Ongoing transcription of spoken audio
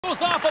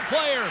Goes off a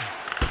player.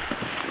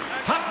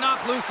 Puck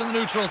knocked loose in the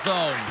neutral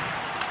zone.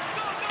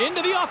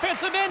 Into the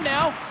offensive end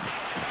now.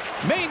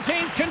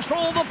 Maintains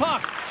control of the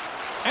puck.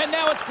 And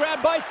now it's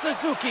grabbed by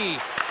Suzuki.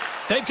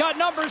 They've got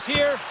numbers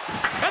here.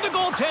 And the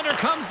goaltender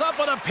comes up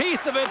with a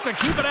piece of it to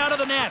keep it out of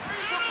the net.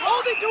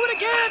 Oh, they do it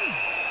again!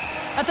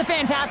 That's a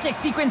fantastic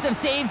sequence of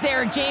saves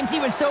there, James. He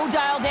was so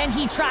dialed in,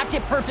 he tracked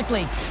it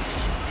perfectly.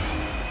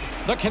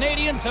 The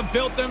Canadiens have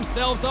built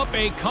themselves up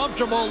a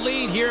comfortable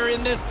lead here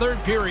in this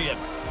third period.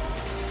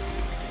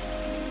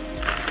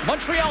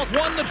 Montreal's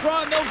won the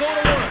draw and they'll go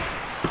to work.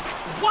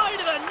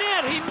 Wide of the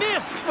net, he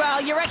missed!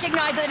 Well, you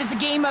recognize that it's a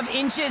game of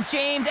inches,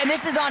 James, and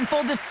this is on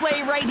full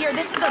display right here.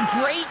 This is a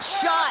great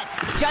shot.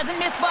 Doesn't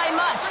miss by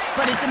much,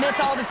 but it's a miss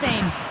all the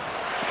same.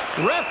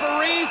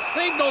 Referee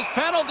signals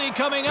penalty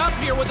coming up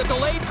here with a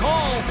delayed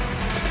call.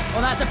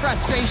 Well, that's a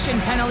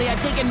frustration penalty. I've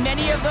taken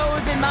many of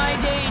those in my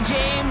day,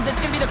 James. It's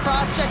going to be the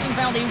cross-checking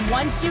penalty.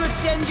 Once you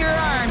extend your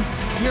arms,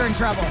 you're in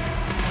trouble.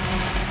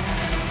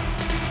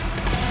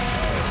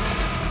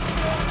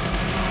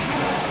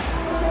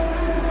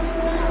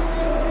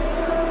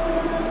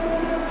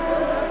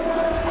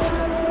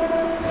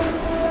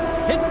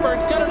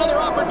 Pittsburgh's got another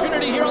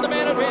opportunity here on the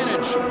man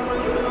advantage.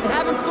 They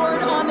haven't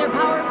scored on their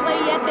power play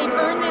yet. They've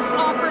earned this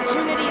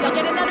opportunity. They'll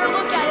get another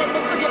look at it and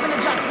look for different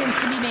adjustments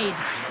to be made.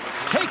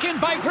 Taken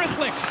by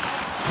Grzelcyk.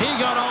 He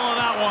got all of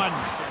that one.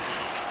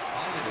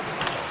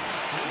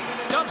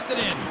 Dumps it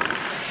in.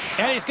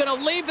 And he's going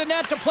to leave the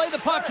net to play the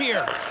puck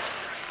here.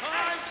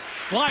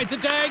 Slides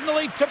it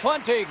diagonally to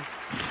Bunting.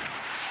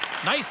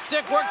 Nice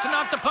stick work to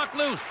knock the puck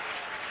loose.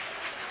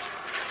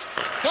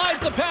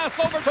 Slides the pass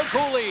over to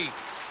Cooley.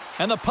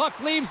 And the puck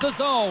leaves the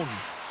zone.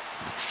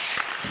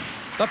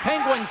 The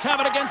Penguins have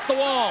it against the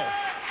wall.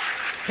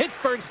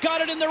 Pittsburgh's got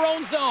it in their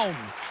own zone.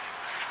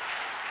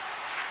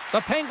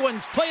 The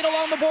Penguins played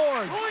along the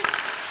boards.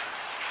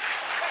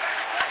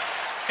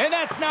 And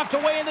that's knocked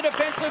away in the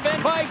defensive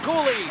end by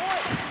Cooley.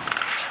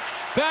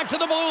 Back to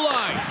the blue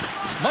line.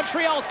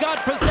 Montreal's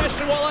got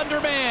possession while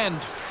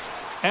undermanned.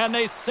 And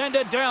they send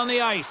it down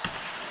the ice.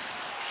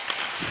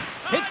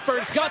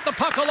 Pittsburgh's got the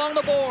puck along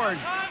the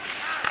boards.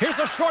 Here's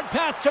a short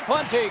pass to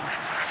Bunting.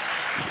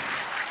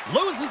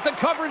 Loses the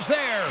coverage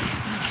there.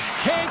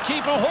 Can't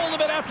keep a hold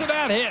of it after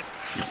that hit.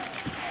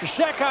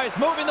 Shekai's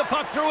moving the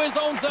puck through his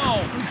own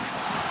zone.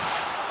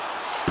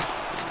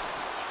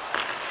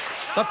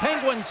 The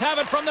Penguins have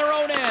it from their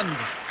own end.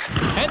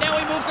 And now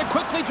he moves it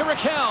quickly to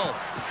Raquel.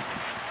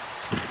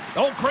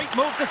 Oh, great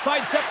move to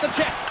sidestep the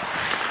check.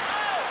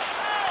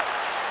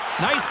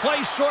 Nice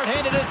play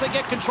shorthanded as they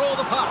get control of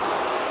the puck.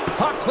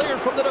 Puck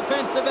cleared from the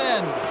defensive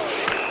end.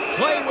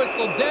 Play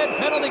whistle dead,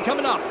 penalty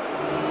coming up.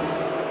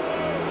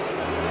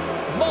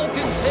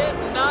 Malkin's hit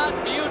not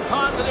viewed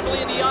positively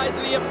in the eyes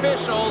of the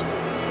officials,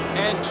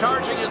 and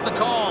charging is the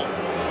call.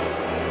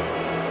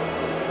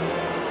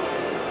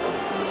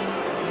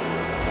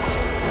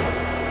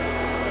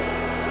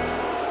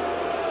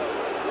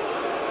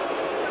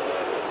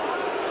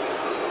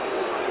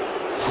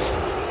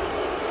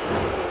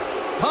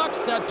 Puck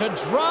set to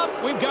drop.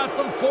 We've got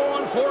some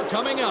 4-on-4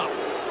 coming up.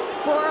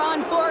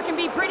 4-on-4 can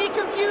be pretty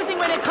confusing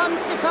when it comes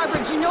to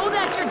coverage. You know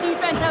that your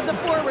defense have the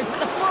forwards, but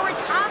the forwards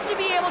have to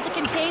be able to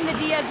contain the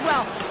D as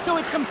well.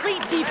 So it's complete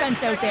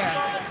defense out there.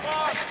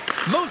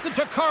 Moves it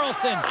to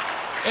Carlson.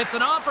 It's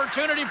an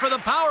opportunity for the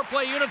power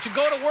play unit to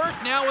go to work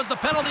now as the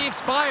penalty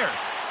expires.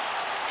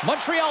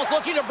 Montreal's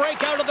looking to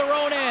break out of their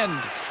own end.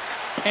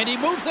 And he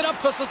moves it up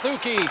to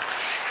Suzuki.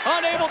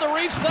 Unable to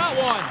reach that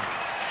one.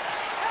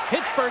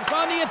 Pittsburgh's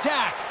on the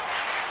attack.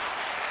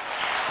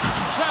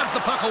 Jabs the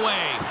puck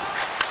away.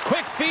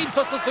 Quick feed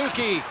to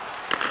Suzuki.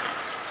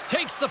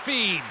 Takes the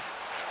feed.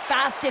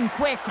 Fast and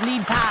quick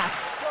lead pass.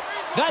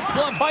 That's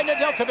gloved by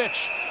Nedeljkovic.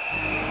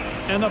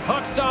 And the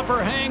puck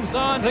stopper hangs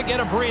on to get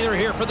a breather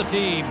here for the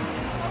team.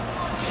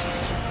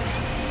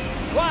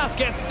 Glass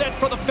gets set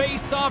for the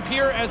face-off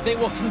here as they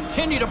will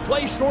continue to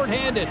play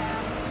shorthanded.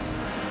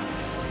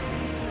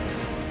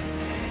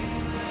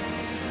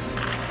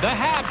 The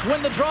Habs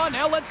win the draw.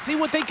 Now let's see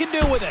what they can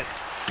do with it.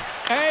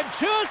 And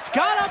just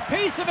got a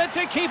piece of it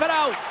to keep it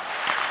out.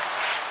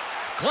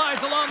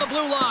 Glides along the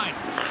blue line.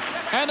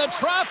 And the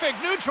traffic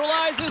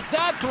neutralizes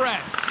that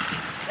threat.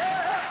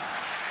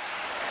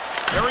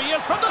 Here he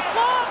is from the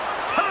slot.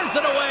 Turns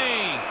it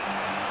away.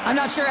 I'm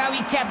not sure how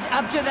he kept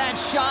up to that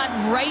shot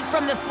right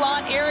from the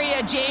slot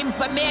area, James,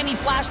 but man, he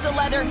flashed the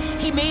leather.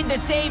 He made the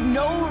save.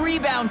 No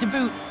rebound to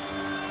boot.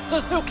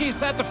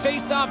 Suzuki's at the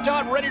face-off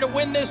dot, ready to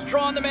win this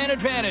draw on the man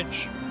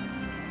advantage.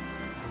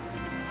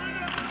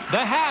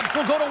 The Habs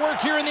will go to work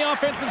here in the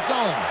offensive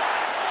zone.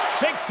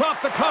 Shakes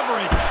off the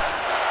coverage.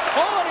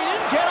 Oh, and he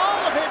didn't get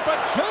all of it,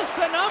 but just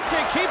enough to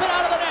keep it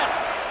out of the net.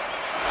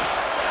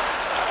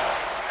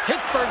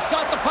 Pittsburgh's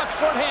got the puck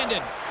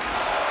shorthanded.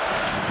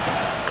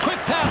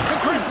 Quick pass to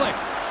Grzelcyk.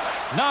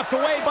 Knocked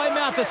away by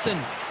Matheson.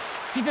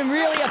 He's been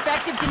really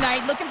effective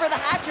tonight, looking for the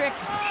hat trick.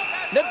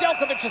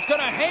 Nedeljkovic is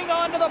going to hang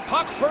on to the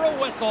puck for a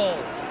whistle.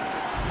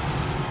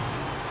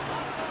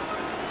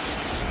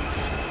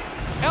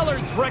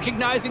 Eller's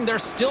recognizing they're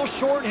still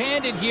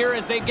short-handed here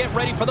as they get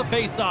ready for the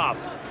face-off.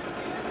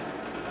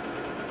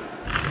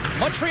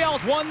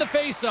 Montreal's won the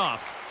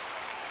face-off.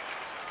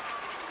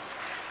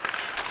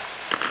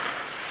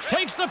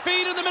 Takes the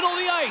feed in the middle of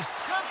the ice.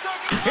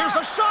 Here's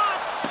a shot.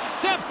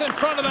 Steps in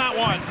front of that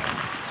one.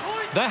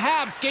 The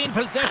Habs gain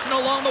possession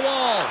along the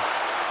wall.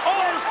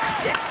 Oh,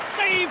 stick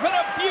save and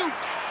a beaut.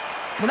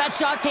 Well, that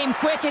shot came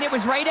quick, and it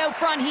was right out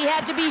front. He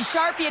had to be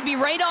sharp. He had to be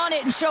right on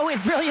it and show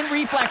his brilliant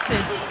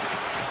reflexes.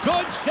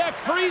 Good check.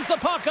 Frees the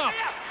puck up.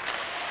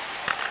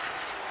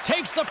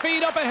 Takes the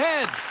feed up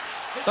ahead.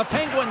 The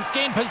Penguins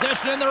gain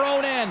possession in their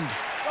own end.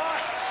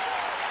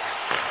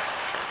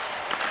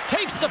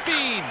 Takes the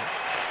feed.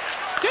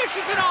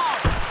 Dishes it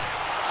off.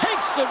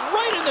 Takes it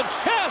right in the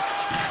chest.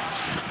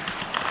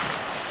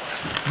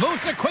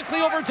 Moves it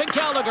quickly over to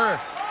Gallagher.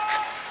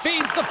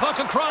 Feeds the puck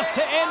across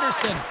to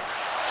Anderson.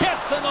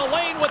 Gets in the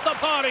lane with the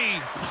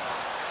body.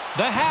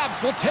 The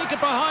Habs will take it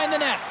behind the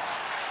net.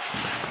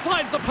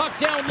 Slides the puck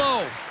down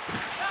low.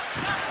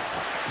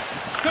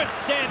 Good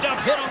stand-up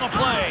hit on the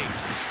play.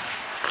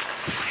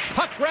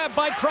 Puck grab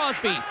by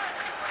Crosby.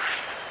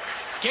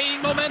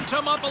 Gaining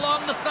momentum up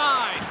along the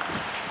side.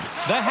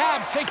 The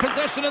Habs take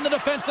possession in the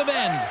defensive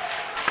end.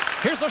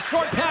 Here's a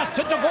short pass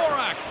to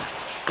Dvorak.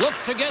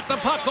 Looks to get the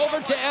puck over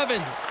to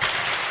Evans.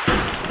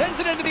 Sends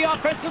it into the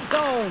offensive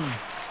zone.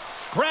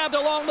 Grabbed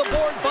along the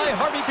boards by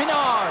Harvey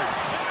Pinard.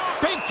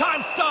 Big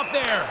time stop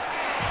there.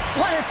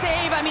 What a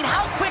save. I mean,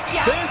 how quick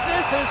you...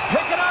 Business is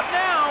picking up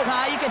now.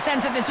 You could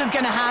sense that this was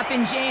going to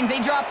happen, James.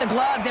 They dropped the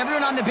gloves.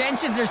 Everyone on the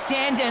benches, they're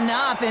standing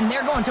up, and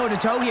they're going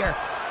toe-to-toe here.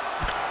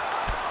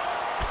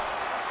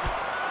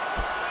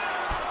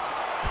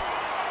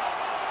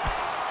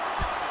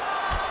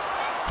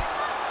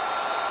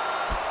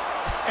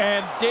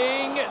 And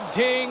ding,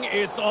 ding,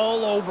 it's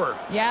all over.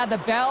 Yeah, the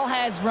bell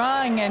has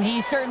rung, and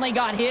he certainly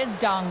got his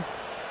dung.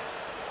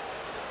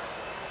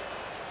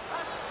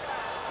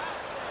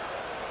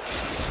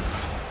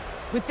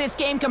 With this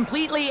game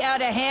completely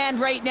out of hand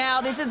right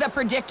now, this is a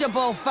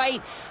predictable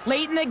fight.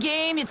 Late in the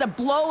game, it's a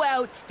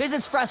blowout. This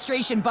is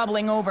frustration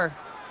bubbling over.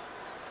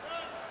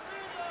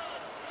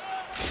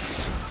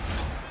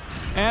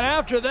 And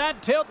after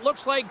that tilt,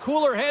 looks like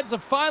cooler heads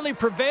have finally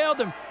prevailed,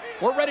 and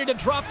we're ready to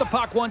drop the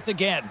puck once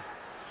again.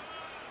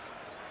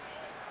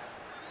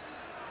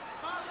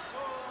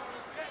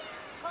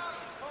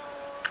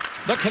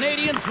 The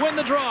Canadians win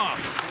the draw.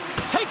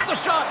 Takes a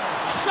shot,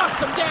 shuts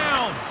him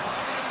down.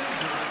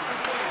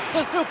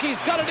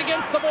 Suzuki's got it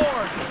against the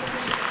boards.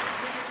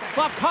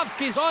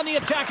 Slavkovsky's on the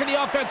attack in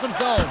the offensive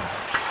zone.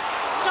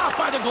 Stopped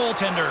by the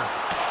goaltender.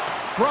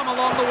 Scrum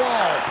along the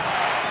wall.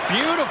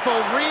 Beautiful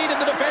read in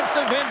the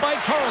defensive end by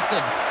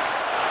Carlson.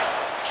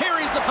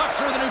 Carries the puck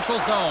through the neutral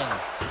zone.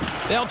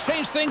 They'll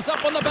change things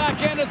up on the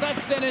back end as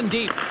that's sent in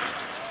deep.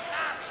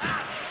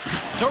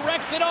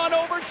 Directs it on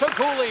over to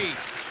Cooley.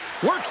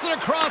 Works it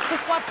across to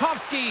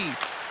Slavkovsky.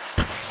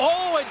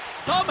 Oh, and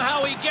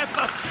somehow he gets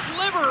a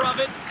sliver of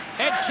it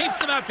and keeps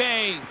them at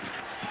bay.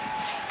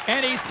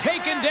 And he's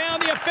taken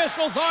down. The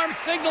official's arm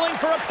signaling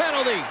for a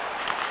penalty.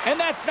 And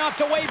that's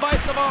knocked away by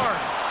Savard.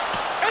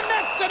 And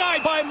that's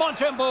denied by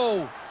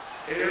Montembeault.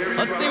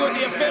 Let's see what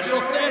the official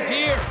says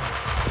here.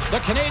 The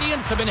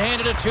Canadians have been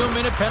handed a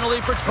 2-minute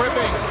penalty for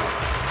tripping.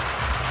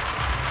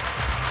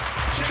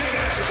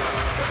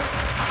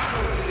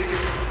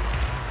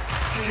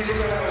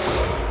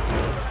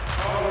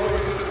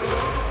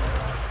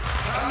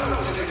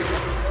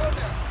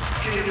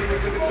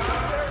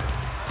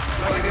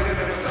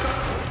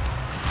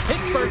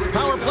 Pittsburgh's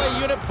power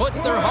play unit puts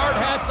their hard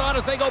hats on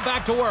as they go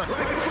back to work.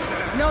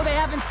 No, they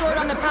haven't scored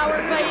on the power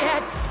play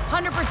yet.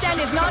 100%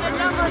 is not a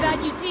number that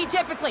you see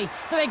typically.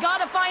 So they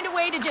got to find a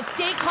way to just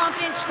stay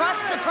confident,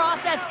 trust the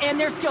process and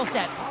their skill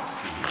sets.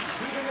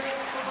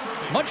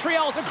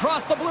 Montreal's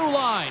across the blue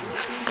line.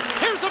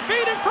 Here's a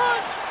feed in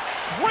front.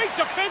 Great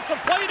defensive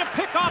play to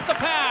pick off the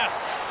pass.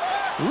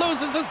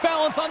 Loses his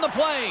balance on the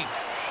play.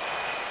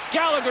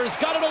 Gallagher's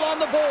got it along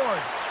the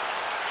boards.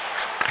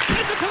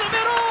 Gets it to the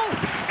middle,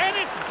 and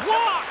it's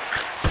blocked.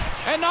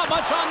 And not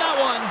much on that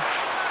one.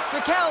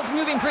 Raquel's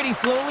moving pretty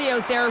slowly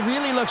out there,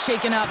 really looks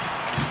shaken up.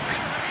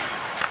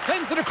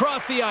 Sends it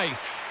across the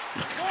ice.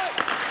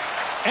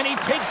 And he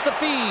takes the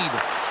feed.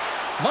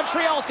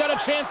 Montreal's got a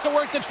chance to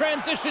work the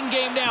transition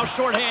game now,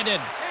 shorthanded.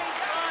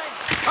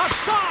 A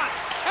shot,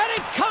 and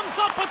he comes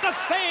up with the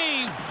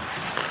save.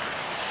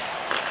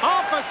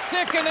 Off a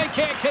stick, and they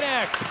can't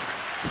connect.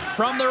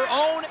 From their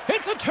own,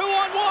 it's a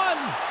 2-on-1.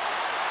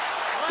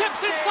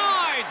 Steps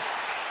inside.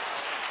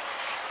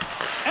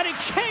 And he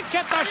can't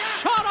get the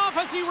shot off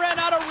as he ran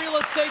out of real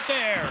estate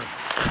there.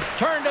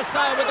 Turned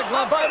aside with the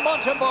glove by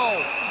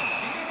Montembeault.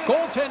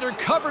 Goaltender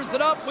covers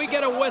it up. We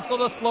get a whistle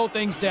to slow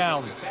things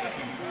down.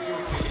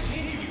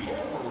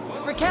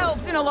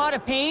 Raquel's in a lot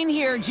of pain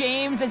here,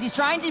 James, as he's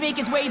trying to make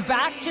his way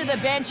back to the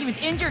bench. He was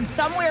injured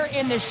somewhere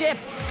in the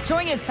shift,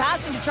 showing his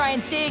passion to try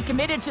and stay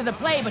committed to the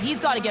play, but he's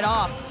got to get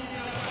off.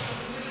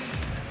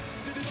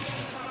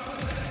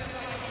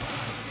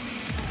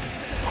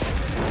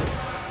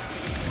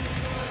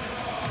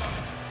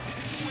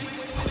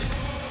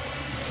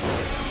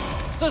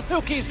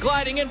 Suzuki's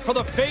gliding in for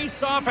the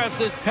face-off as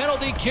this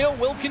penalty kill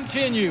will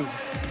continue.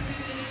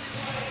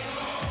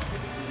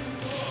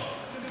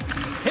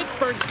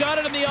 Pittsburgh's got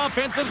it in the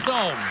offensive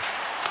zone.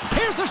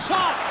 Here's a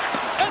shot,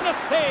 and the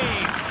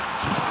save.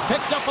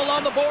 Picked up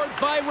along the boards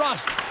by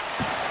Rust.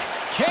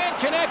 Can't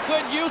connect,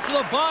 good use of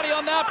the body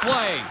on that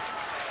play.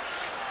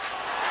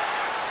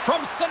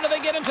 From center, they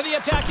get into the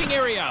attacking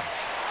area.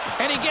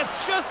 And he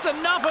gets just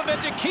enough of it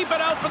to keep it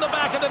out from the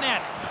back of the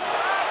net.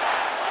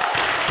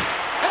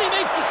 And he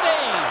makes the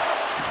save.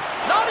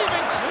 Not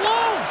even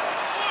close.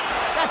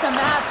 That's a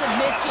massive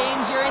miss,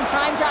 James. You're in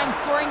primetime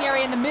scoring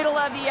area in the middle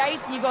of the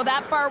ice, and you go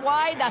that far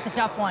wide, that's a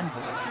tough one.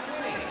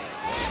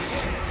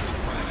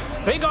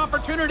 Big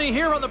opportunity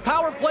here on the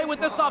power play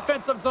with this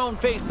offensive zone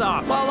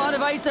face-off. Well, a lot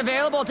of ice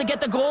available to get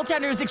the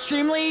goaltenders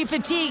extremely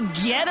fatigued.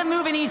 Get a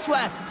moving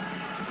east-west.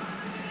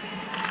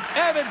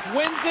 Evans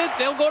wins it.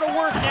 They'll go to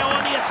work now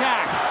on the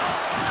attack.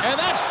 And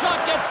that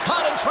shot gets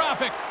caught in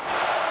traffic.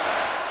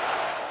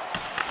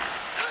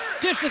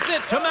 Dishes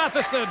it to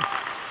Matheson.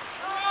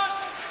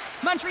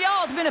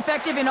 Montreal's been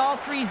effective in all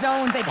three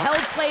zones. They've held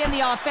play in the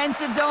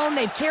offensive zone.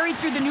 They've carried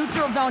through the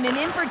neutral zone. And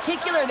in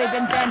particular, they've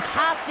been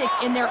fantastic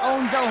in their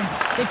own zone.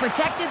 They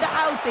protected the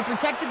house. They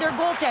protected their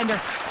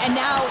goaltender. And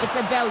now it's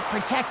about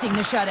protecting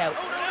the shutout.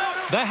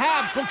 The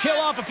Habs will kill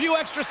off a few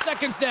extra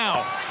seconds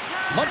now.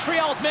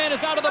 Montreal's man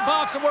is out of the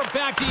box, and we're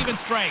back to even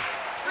strength.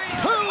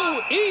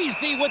 Too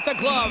easy with the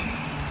glove.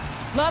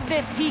 Love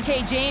this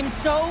PK, James.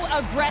 So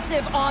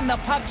aggressive on the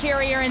puck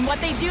carrier. And what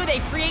they do, they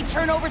create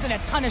turnovers and a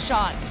ton of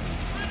shots.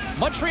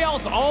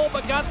 Montreal's all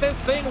but got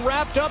this thing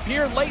wrapped up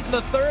here late in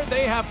the third.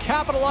 They have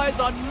capitalized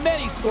on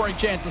many scoring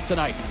chances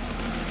tonight.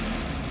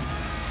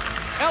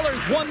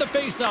 Ehlers won the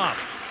faceoff.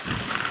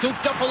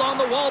 Scooped up along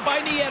the wall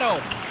by Nieto.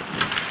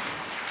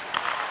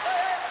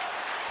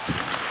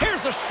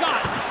 Here's a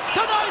shot.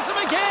 Denies him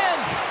again.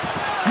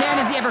 Man,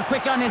 is he ever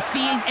quick on his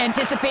feet,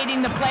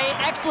 anticipating the play.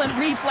 Excellent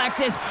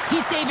reflexes.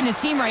 He's saving his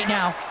team right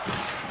now.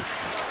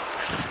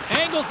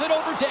 Angles it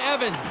over to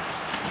Evans.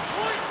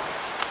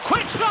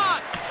 Quick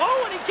shot.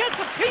 Oh, and he gets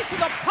a piece of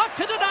the puck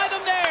to deny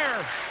them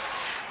there.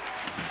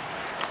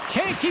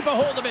 Can't keep a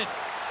hold of it.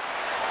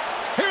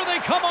 Here they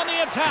come on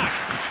the attack.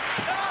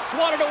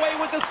 Swatted away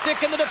with the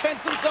stick in the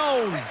defensive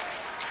zone.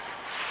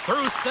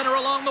 Through center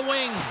along the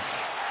wing.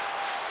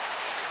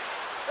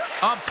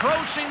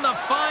 Approaching the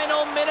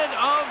final minute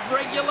of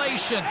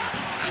regulation.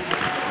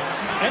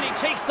 And he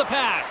takes the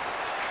pass.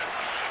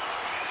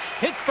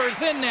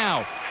 Pittsburgh's in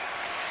now.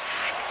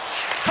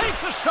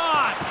 Takes a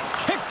shot.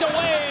 Kicked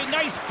away.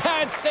 Nice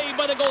pad save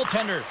by the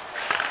goaltender.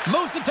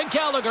 Moves it to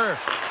Gallagher.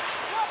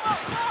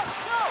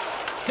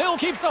 Still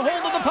keeps a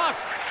hold of the puck.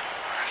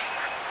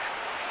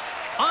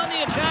 On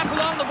the attack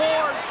along the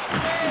boards.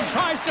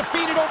 Tries to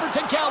feed it over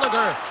to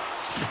Gallagher.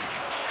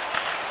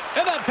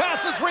 And that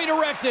pass is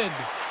redirected.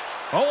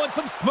 Oh, and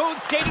some smooth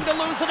skating to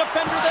lose a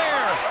defender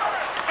there.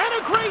 And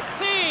a great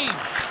save.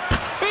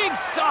 Big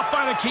stop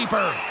by the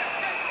keeper.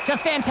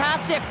 Just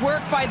fantastic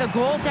work by the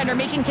goaltender,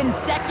 making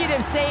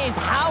consecutive saves.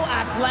 How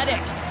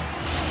athletic.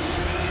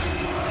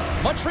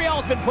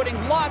 Montreal's been putting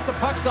lots of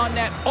pucks on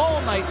net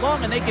all night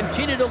long, and they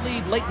continue to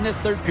lead late in this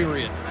third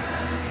period.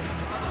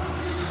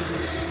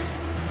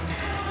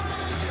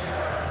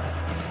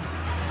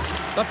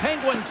 The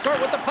Penguins start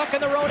with the puck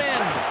in their own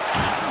end.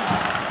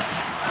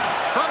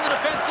 From the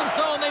defensive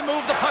zone, they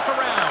move the puck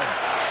around.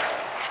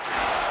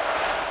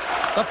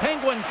 The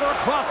Penguins are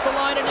across the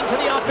line and into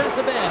the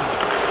offensive end.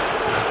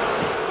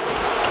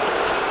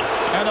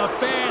 And the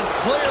fans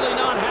clearly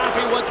not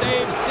happy what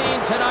they've seen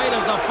tonight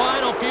as the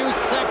final few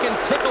seconds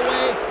tick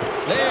away.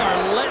 They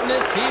are letting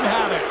this team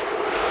have it.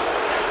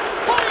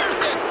 Fires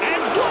it,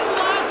 and one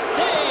last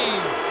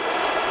save.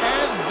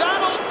 And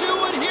that'll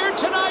do it here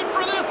tonight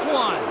for this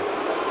one.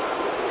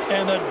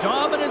 And the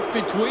dominance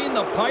between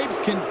the pipes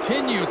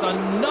continues.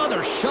 Another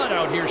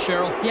shutout here,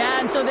 Cheryl. Yeah,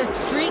 and so the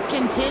streak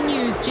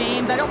continues,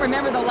 James. I don't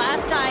remember the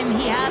last time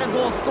he had a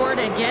goal scored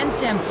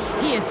against him.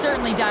 He is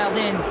certainly dialed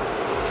in.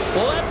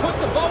 Well, that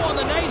puts a bow on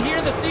the night here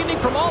this evening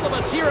from all of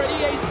us here at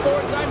EA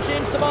Sports. I'm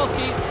James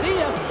Cybulski. See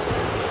ya.